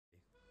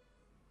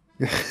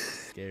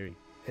Scary.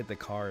 Hit the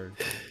card.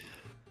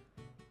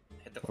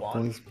 Hit the quad.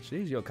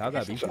 Jeez, yo, Kyle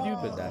got beef with you,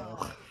 but that.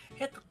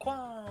 Hit the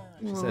quad.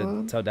 She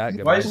said, "Tell Dad Why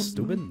goodbye, is-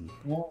 stupid."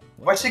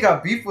 Why she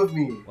got beef with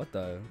me? What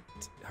the?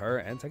 Her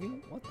and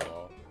Tekken? What the?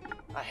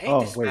 I hate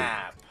Oh, this wait.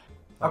 map.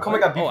 How come I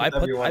got beef Oh, with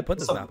everyone? I put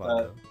this What's up map with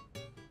on. that?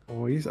 Though.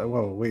 Oh, he's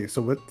whoa, wait.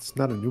 So it's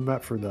not a new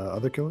map for the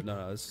other killer?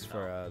 No, this is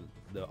for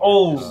the.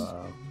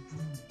 Oh.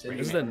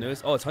 this is the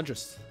newest. Oh, it's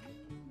Huntress.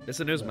 It's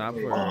the newest map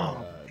for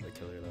the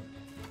killer though.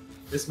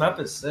 This map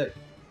is sick.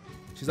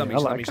 She's on me. I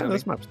She's on me. like She's on me.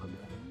 this map's not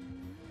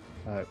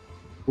bad. Alright,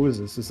 who is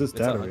this? Is this It's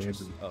Dad a or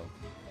Huntress. Andrew? Oh.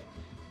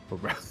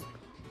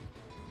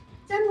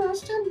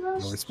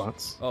 No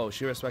response. Oh,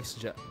 she respects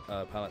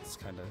pallets,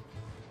 kind of.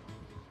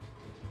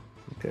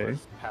 Okay.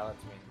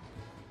 Pallets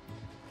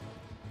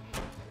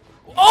me.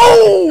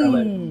 Oh!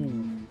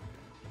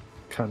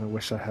 Kind of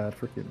wish I had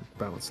freaking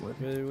balance limit.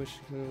 Really wish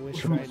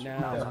right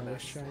now.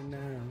 Wish right now.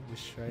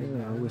 Wish right Yeah,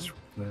 I now. wish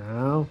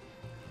now.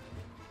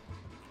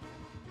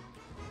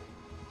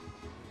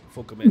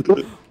 Full commit. Oh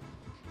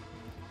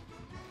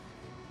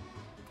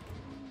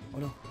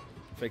no.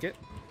 Fake it.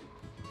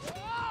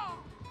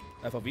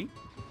 FOV.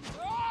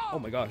 Oh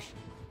my gosh.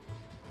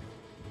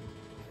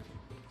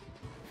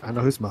 I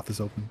know his mouth is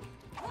open.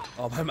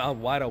 Oh, my mouth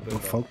wide open,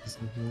 Don't bro. focus.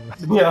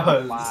 Yeah.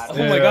 Oh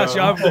my gosh,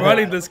 yo, I'm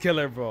running this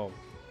killer, bro.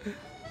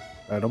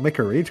 Don't make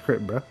her rage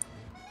crit, bro.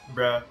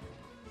 Bruh.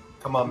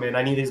 Come on, man.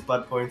 I need these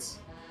blood points.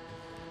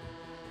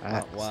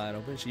 Axe. Wide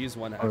open. She used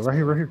one. Oh, right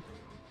here, right here.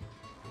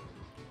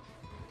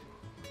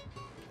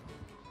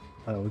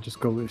 We'll just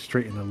go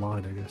straight in a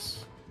line, I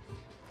guess.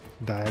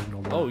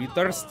 Diagonal line. Oh, you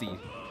thirsty?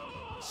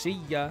 See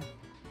ya.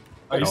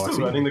 Are you Oh, I still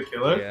see. running the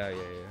killer? Yeah.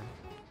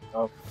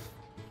 Oh.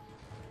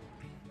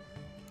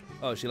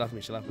 Oh, she left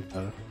me. She left me.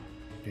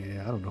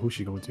 Yeah, I don't know who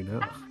she going to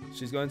now.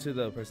 She's going to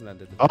the person that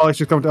did the. Oh,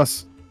 she's coming to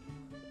us.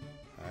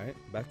 All right,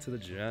 back to the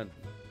gen.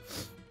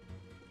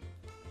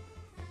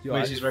 Yo,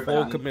 Wait, I she's right full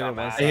behind. committed one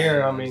I side. hear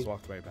her on and me. Just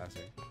walked right past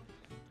her.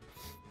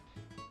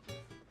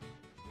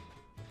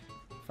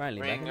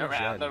 Finally, back in Ring the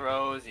around the gen.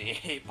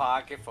 rosy,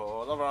 pocket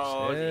full of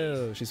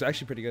roses. Ew, she's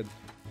actually pretty good.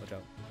 Watch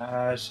out.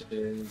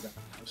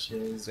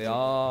 Ashes. They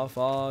all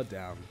fall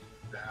down.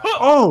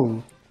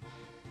 Oh!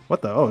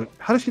 What the? Oh,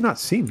 how did she not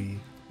see me?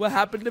 What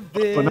happened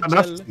to Oh, not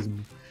Vigil? sees me.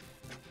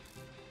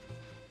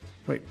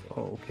 Wait,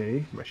 oh,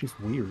 okay. But she's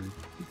weird.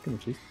 She's gonna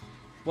chase.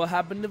 What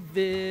happened to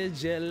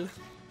Vigil?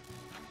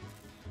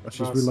 Oh,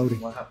 she's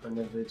reloading. What happened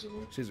to Vigil?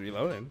 She's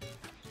reloading.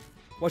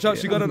 Watch out,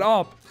 she got an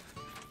op.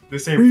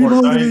 This ain't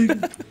Reloading!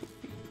 Fortnite.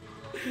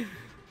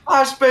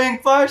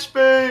 Flashbang!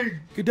 Flashbang!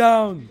 Get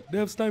down! They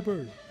have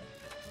sniper.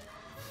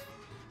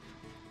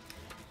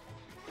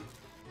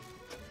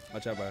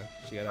 Watch out, bro.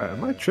 She got a.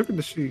 Am I tripping?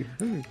 Does she? Her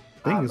thing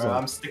is Bro,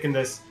 on. I'm sticking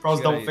this. Pros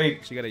she got don't a-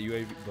 fake. She got a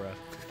UAV, bruh.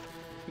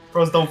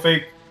 Pros don't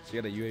fake. She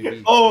got a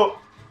UAV. Oh!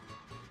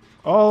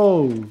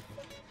 Oh!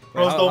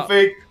 Pros how- don't how-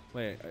 fake.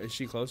 Wait, is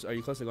she close? Are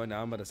you close to going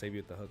down? I'm about to save you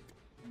with the hook.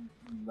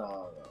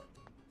 No.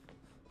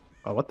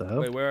 Oh, what the hell?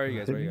 Wait, where are you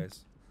guys? Where are you guys?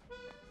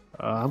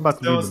 I'm about to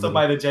Still, leave the still middle.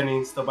 by the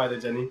Jenny. Still by the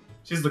Jenny.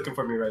 She's looking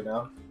for me right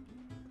now.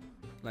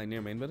 Like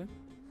near main building?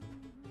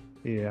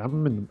 Yeah,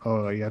 I'm in.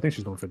 Oh, yeah, I think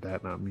she's going for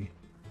that, not me.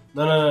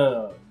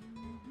 No.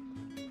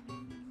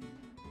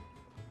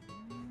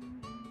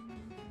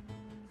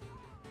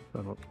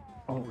 Oh,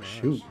 gosh.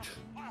 shoot.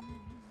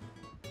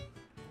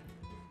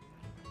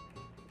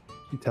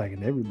 She's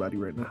tagging everybody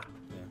right now.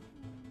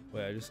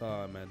 Wait, I just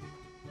saw a man.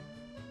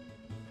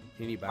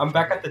 He need I'm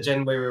back at the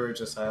gen where we were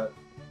just at.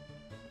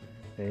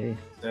 Hey,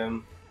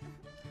 Them.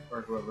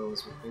 Or whoever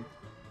was with me.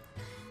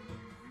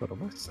 but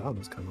my sound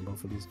is kind of low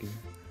for this game.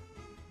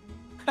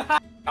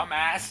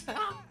 Dumbass.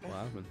 What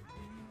happened?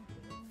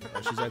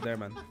 Oh, she's right there,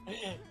 man.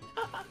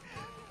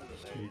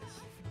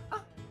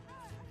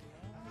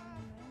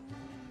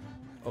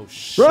 Oh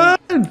shit!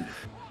 Run!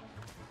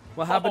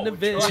 What happened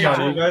to Oh, Is she on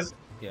you Vigil? guys?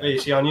 Yeah. Wait,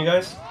 is she on you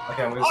guys?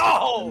 Okay, I'm gonna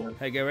Oh!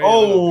 Hey, get ready to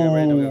go. Get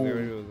ready to go. Get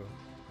ready to go.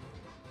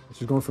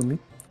 She's going for me.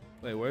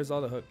 Wait, where's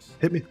all the hooks?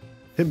 Hit me.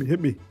 Hit me.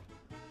 Hit me.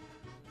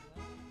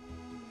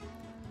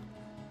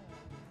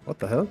 What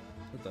the hell?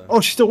 What the? Oh,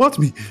 she still wants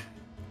me.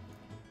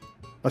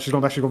 Oh, she's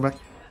going back. She's going back.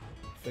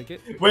 Fake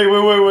it. Wait,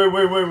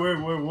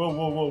 whoa.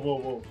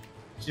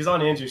 She's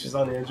on Andrew. She's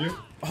on Andrew.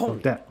 Oh, Oh,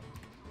 that.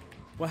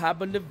 what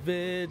happened to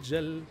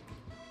Vigil?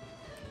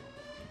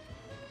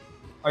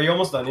 Are you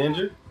almost done,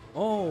 Andrew?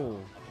 Oh.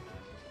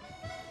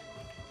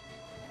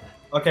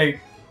 Okay.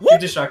 What? You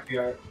distract me,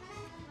 alright.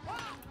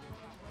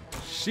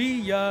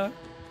 She ya.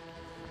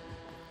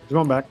 She's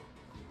going back.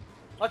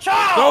 Watch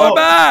out! Throw it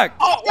back.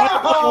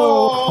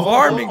 Oh!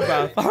 Farming,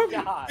 bro. Farming.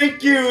 God.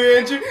 Thank you,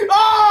 Andrew.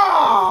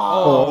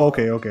 Oh! Oh,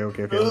 okay. Okay.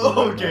 Everybody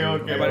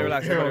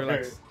relax. Everybody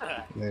relax.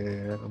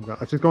 Yeah. I'm going.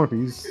 She's going for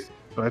these.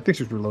 But I think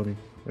she's reloading.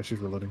 Yeah, she's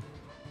reloading.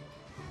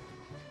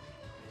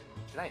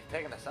 She's not even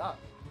picking us up.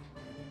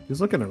 She's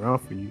looking around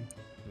for you.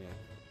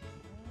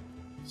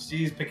 Yeah.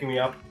 She's picking me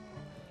up.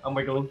 I'm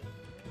wiggling.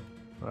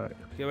 All right.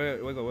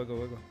 Okay,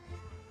 wiggle.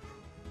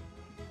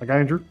 I got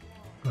Andrew.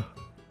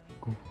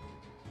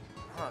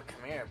 Oh,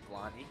 come here,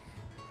 Blondie.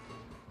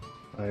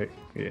 All right.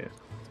 Yeah.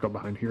 Let's go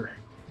behind here.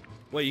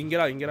 Wait, you can get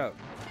out. You can get out.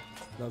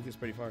 The hook is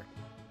pretty far.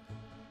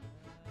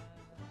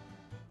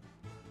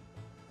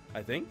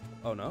 I think.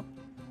 Oh no.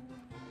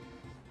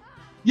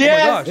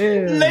 Yes! Oh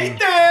my gosh.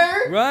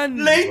 Later!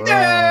 Run! Later!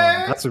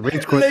 Bruh, that's a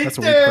rage quit. That's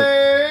a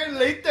rage quit.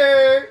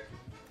 Later!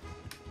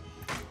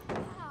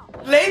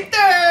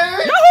 Later!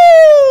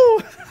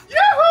 Yahoo!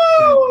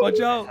 Yahoo! Watch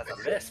out! Has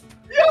a lisp.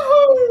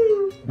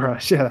 Yahoo! Bruh,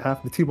 she had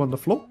half the team on the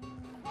floor.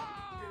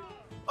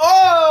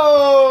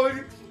 Oh!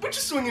 What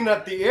you swinging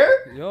at the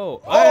air?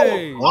 Yo, Oh!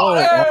 hey! Oh!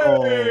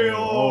 Hey!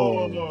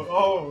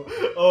 Oh!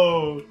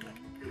 Oh!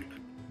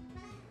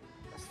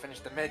 Let's finish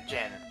the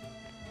mid-gen.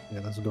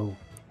 Yeah, let's go.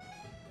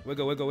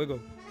 Wiggle, wiggle, wiggle.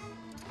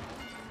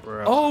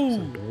 Bruh. Oh! Is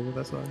it over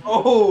that side?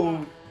 Oh!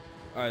 All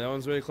right, that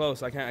one's really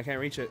close. I can't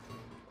reach it.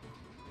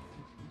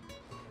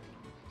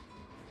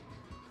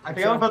 I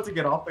think I'm about to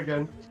get off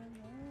again.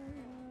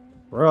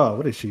 Bruh,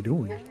 what is she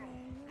doing?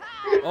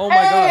 Oh my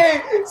god!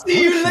 Hey!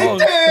 See you Oh,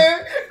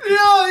 later!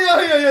 Yo!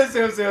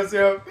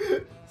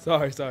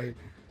 Sorry.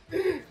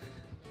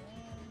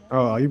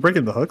 Oh, are you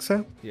breaking the hook,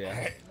 Sam?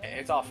 Yeah.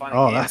 It's all fun.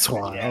 Oh, and games, that's but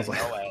why. I yeah, was like-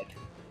 no way.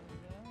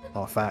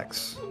 Oh,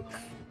 facts.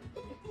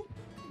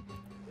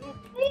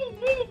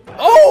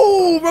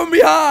 Oh, from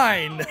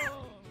behind!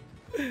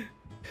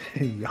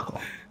 Yo.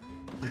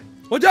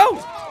 Watch out!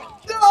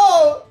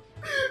 No!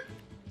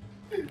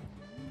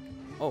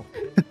 Oh,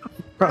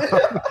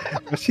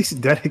 Bruh, she's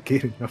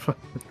dedicated. It's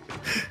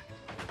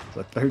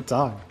the third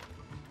time.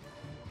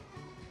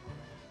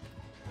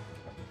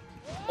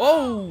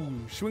 oh!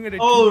 Swing at a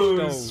Oh,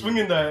 tombstone. swing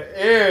in the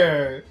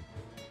air.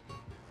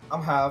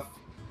 I'm half.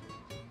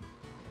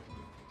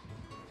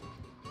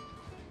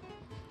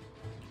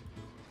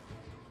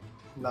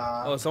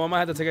 Nah. Oh, someone might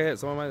have to take a hit.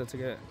 There's a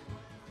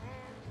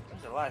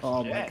lot of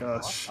Oh my shit.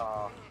 gosh.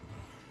 What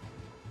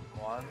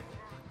the- 1, 2,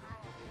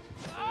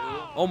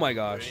 Oh my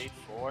gosh. 3,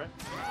 4.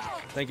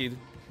 Thank you.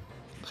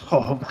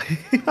 Oh my.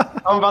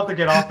 I'm about to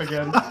get off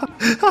again.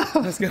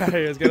 Let's get out of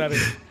here. Let's get out of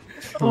here.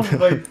 Oh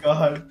my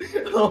god.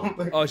 Oh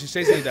my. Oh, she's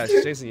chasing you, Dad.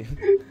 She's chasing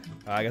you.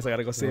 I guess I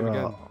gotta go save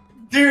again. Bruh.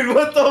 Dude,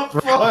 what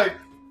the fuck?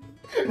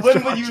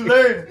 When will you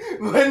learn?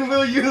 When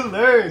will you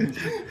learn?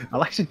 I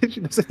like she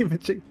doesn't even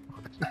check.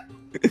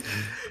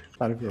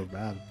 I don't feel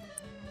bad.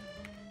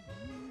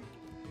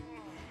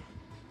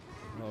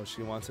 Oh,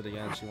 she wants it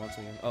again. She wants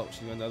it again. Oh,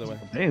 she went the other way.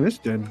 Damn, this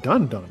gen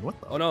done. What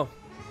the? Oh no.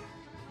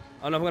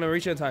 Oh no, I'm gonna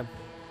reach it in time.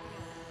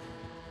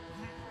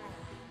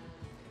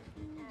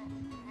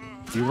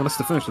 Do you want us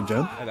to finish the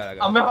gen? I got it.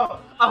 I'm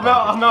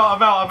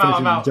out. Finish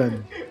the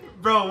gen.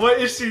 Bro, what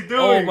is she doing?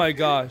 Oh my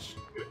gosh.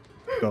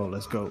 Go,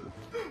 let's go.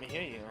 Let me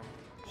hear you.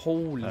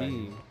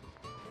 Holy.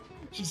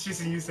 She's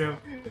chasing you, Sam.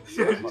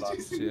 She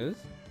is?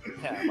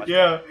 Yeah, watch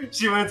Yeah,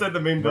 she went inside the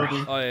main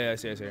building. Oh yeah, I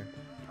see. Right, right,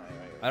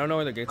 I don't know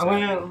where the gates I'm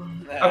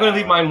are. gonna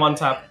leave mine one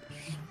tap.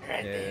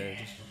 right. Yeah,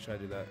 just try to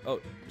do that.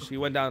 Oh, she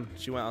went down.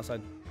 She went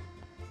outside.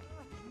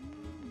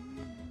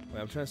 Wait,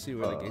 I'm trying to see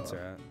where the gates are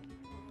at.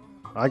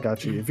 I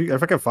got you.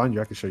 If I can find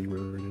you, I can show you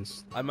where it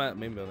is. I'm at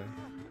main building.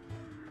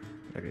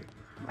 Okay.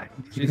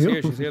 She's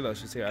here. She's here though.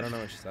 She's here. I don't know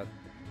where she's at.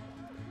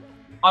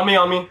 On me.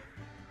 Okay.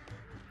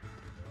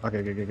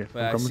 Wait,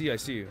 I'm coming. I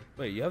see you.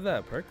 Wait, you have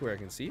that perk where I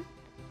can see you?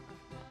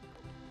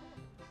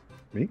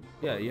 Me?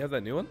 Yeah, you have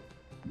that new one?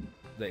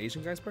 The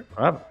Asian guy's perk?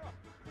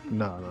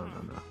 No.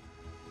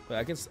 Wait,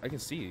 I can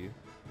see you.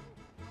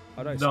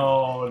 How do I see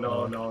No.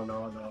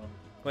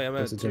 Wait, I'm at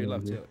There's a to your gentleman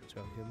left. here. To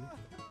your left.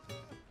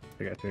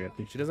 I got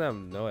you. She doesn't have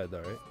no head though,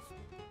 right?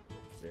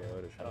 Yeah,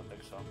 what is I don't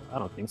think so. I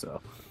don't think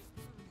so.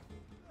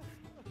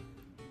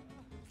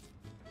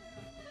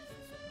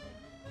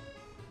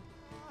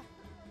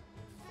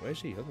 Where is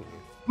she hooking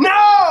you?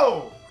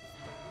 No!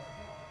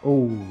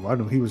 Oh, I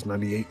know he was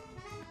 98.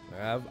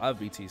 I have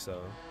BT, so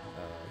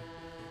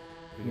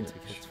we can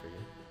take hits for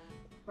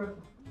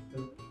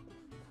you.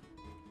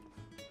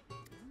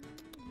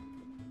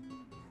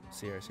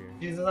 See her.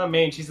 She's inside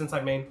main. She's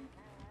inside main.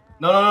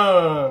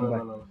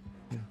 No.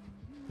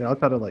 Yeah, I'll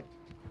try to like.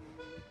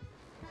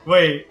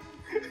 Wait.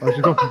 Oh,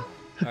 she's going.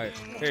 Alright,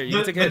 here, you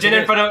can take a The hit. gen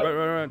in front of-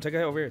 Run. Take a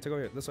hit over here. Take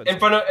over here. This way. In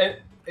front of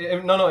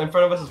in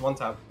front of us is one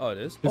tap. Oh, it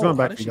is? He's Oh, going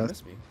how back did to she you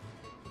miss me?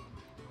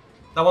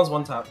 That one's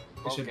one tap.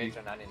 It Both should be. gates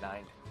are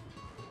 99.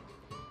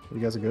 You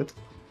guys are good.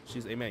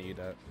 She's aiming at you,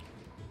 Dad.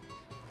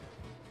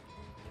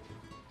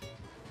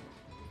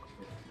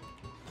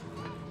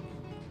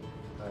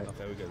 Alright.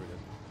 Okay, we're good.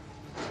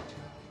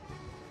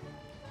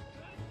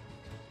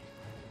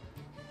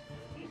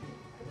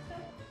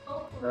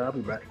 I'll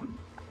be back.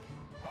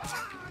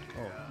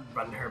 Oh,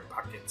 Run her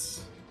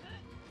pockets.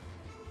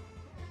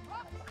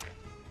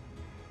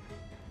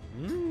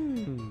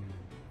 mmm.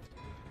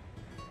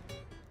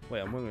 Wait,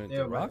 I'm going to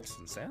Yeah, do right. rocks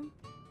and sand?